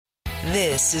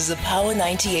This is a Power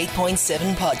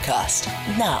 98.7 podcast.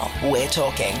 Now we're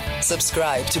talking.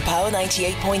 Subscribe to Power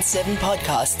 98.7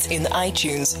 podcasts in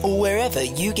iTunes or wherever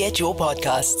you get your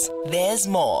podcasts. There's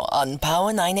more on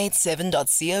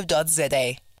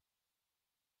power987.co.za.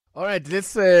 All right,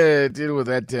 let's deal with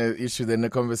that issue then, a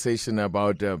conversation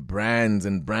about brands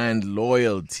and brand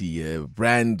loyalty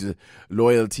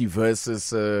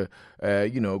versus,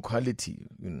 quality,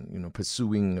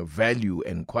 pursuing value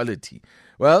and quality.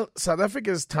 Well, South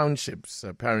Africa's townships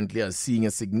apparently are seeing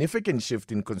a significant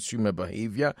shift in consumer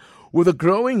behavior with a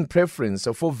growing preference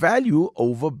for value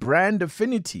over brand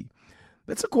affinity.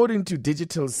 That's according to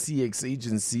digital CX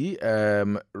agency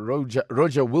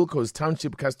Roger Wilco's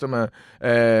Township Customer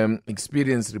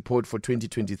Experience report for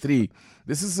 2023.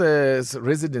 This is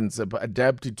residents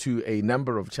adapted to a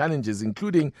number of challenges,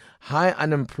 including high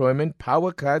unemployment,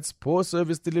 power cuts, poor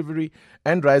service delivery,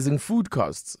 and rising food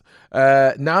costs.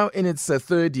 Now in its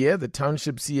third year, the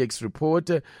Township CX report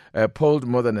polled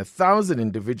more than 1,000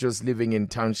 individuals living in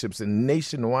townships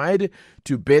nationwide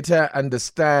to better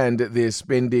understand their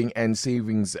spending and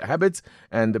savings habits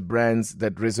and the brands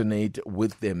that resonate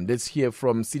with them. Let's hear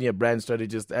from senior brand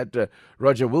strategist at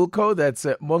Roger Wilco. That's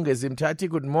Mongezi Mtati.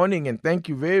 Good morning, and thank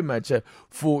you very much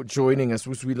for joining us.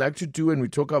 Which we like to do when we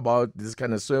talk about this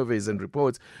kind of surveys and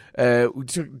reports. We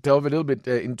delve a little bit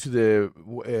into the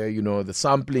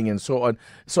sampling and so on.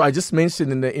 So I just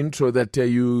mentioned in the intro that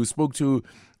you spoke to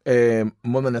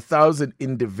more than 1,000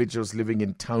 individuals living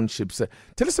in townships.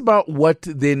 Tell us about what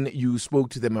then you spoke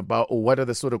to them about, or what are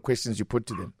the sort of questions you put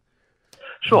to them?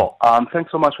 Sure.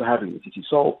 Thanks so much for having me, Titi.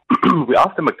 So we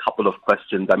asked them a couple of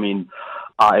questions. I mean,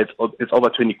 it's over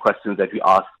 20 questions that we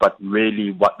asked, but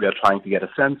really what we are trying to get a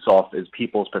sense of is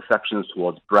people's perceptions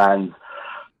towards brands,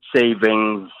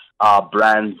 savings,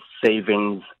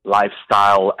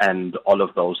 lifestyle, and all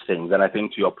of those things. And I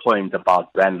think to your point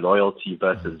about brand loyalty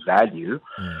versus value,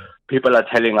 people are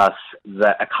telling us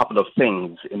that a couple of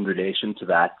things in relation to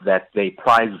that they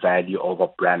prize value over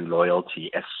brand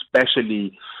loyalty,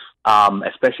 especially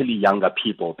younger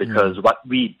people, because what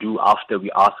we do after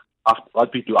we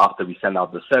send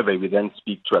out the survey, we then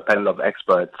speak to a panel of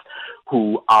experts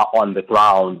who are on the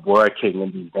ground working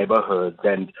in these neighborhoods.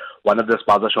 And one of the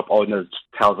spaza shop owners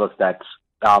tells us that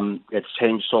it's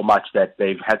changed so much that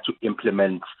they've had to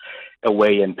implement a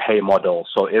weigh and pay model.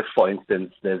 So if, for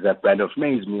instance, there's a brand of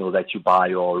maize meal that you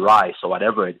buy, or rice or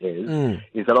whatever it is,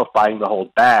 instead of buying the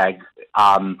whole bag,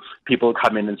 people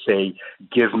come in and say,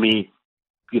 give me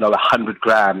 100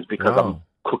 grams because I'm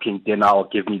cooking dinner, or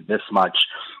give me this much,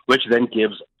 which then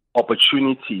gives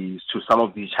opportunities to some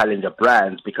of these challenger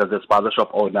brands, because the spaza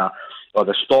shop owner or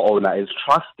the store owner is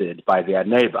trusted by their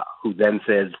neighbor, who then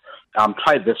says,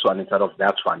 try this one instead of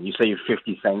that one. You save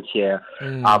 50 cents here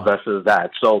versus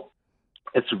that. So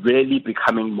it's really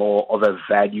becoming more of a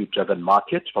value-driven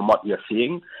market from what we are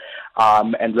seeing.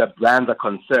 And where brands are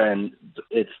concerned,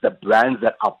 it's the brands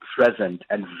that are present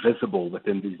and visible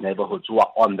within these neighborhoods, who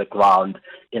are on the ground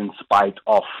in spite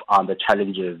of the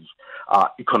challenges,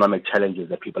 economic challenges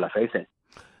that people are facing.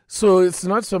 So it's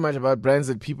not so much about brands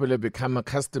that people have become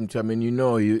accustomed to. I mean, in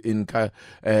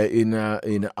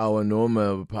our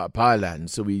normal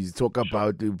parlance, so we talk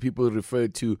about, people refer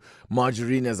to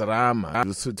margarine as Rama. We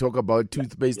also talk about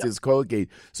toothpaste as Colgate.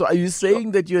 So are you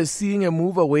saying that you're seeing a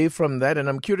move away from that? And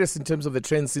I'm curious in terms of the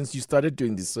trend since you started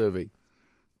doing this survey.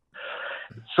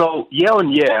 So year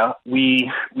on year, we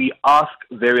ask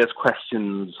various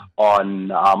questions on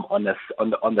the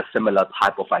similar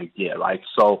type of idea, right?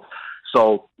 So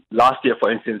last year, for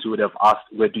instance, we would have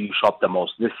asked, where do you shop the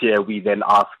most? This year, we then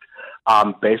ask,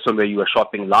 based on where you were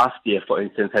shopping last year, for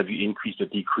instance, have you increased or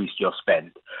decreased your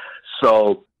spend?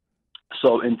 So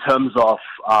in terms of,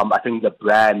 I think, the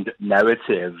brand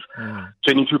narrative,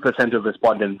 22% of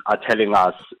respondents are telling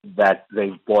us that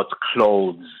they've bought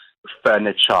clothes,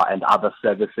 furniture, and other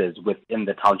services within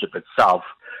the township itself.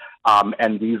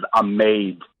 And these are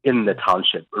made in the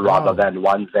township rather than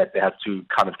ones that they have to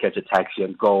kind of catch a taxi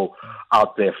and go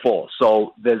out there for.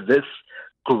 So there's this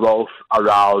growth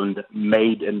around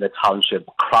made in the township,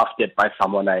 crafted by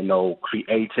someone I know,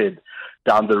 created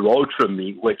down the road from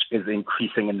me, which is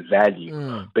increasing in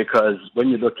value. Because when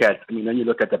you look at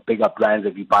the bigger brands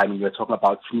that we buy, we're talking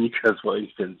about sneakers, for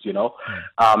instance,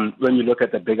 when you look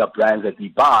at the bigger brands that we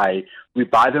buy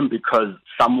them because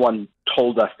someone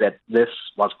told us that this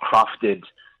was crafted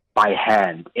by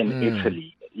hand in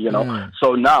Italy.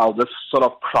 So now this sort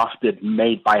of crafted,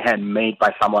 made by hand, made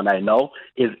by someone I know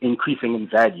is increasing in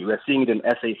value. We're seeing it in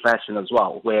SA fashion as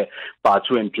well, where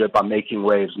Batu and Drip are making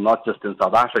waves not just in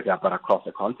South Africa, but across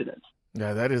the continent.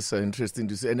 Yeah, that is interesting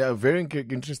to see, and very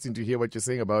interesting to hear what you're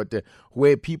saying about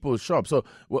where people shop. So,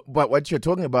 but what you're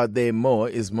talking about there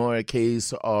is more a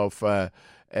case of where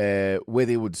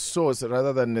they would source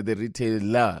rather than the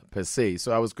retailer per se.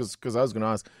 So because I was going to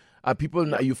ask, are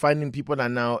you finding people are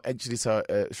now actually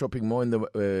shopping more in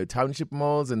the township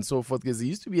malls and so forth? Because it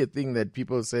used to be a thing that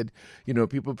people said,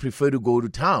 people prefer to go to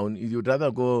town. You'd rather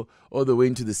go all the way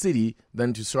into the city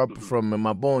than to shop from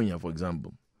Mabonya, for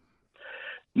example.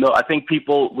 No, I think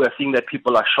we're seeing that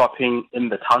people are shopping in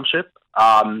the township.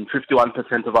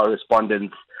 51% of our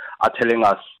respondents are telling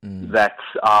us that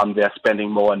they're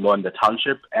spending more and more in the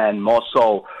township, and more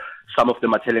so, some of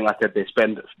them are telling us that they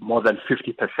spend more than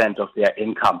 50% of their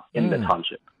income in the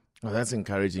township. Oh, that's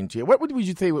encouraging to hear. What would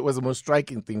you say was the most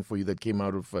striking thing for you that came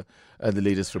out of the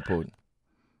latest report?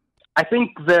 I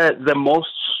think the most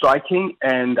striking,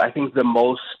 and I think the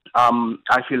most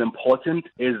I feel important,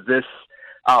 is this.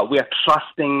 We are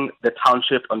trusting the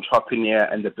township entrepreneur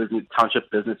and the township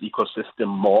business ecosystem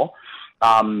more.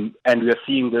 And we are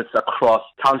seeing this across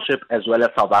township as well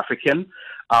as South African.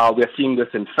 We are seeing this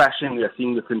in fashion. We are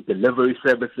seeing this in delivery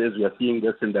services. We are seeing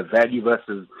this in the value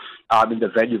versus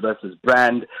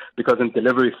brand. Because in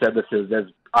delivery services,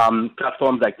 there's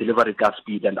platforms like Delivery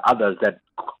Speed and others that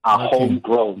are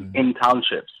homegrown in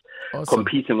townships. Awesome.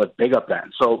 Competing with bigger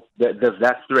brands. So there's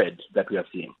that thread that we are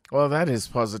seeing. Well, that is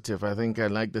positive. I think I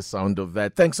like the sound of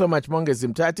that. Thanks so much, Monga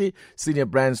Zimtati, Senior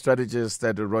Brand Strategist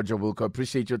at Roger Wilco.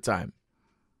 Appreciate your time.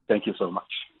 Thank you so much.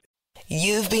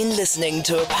 You've been listening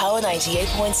to a Power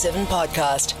 98.7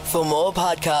 podcast. For more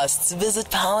podcasts, visit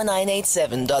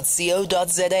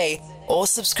power987.co.za or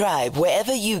subscribe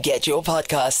wherever you get your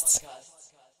podcasts.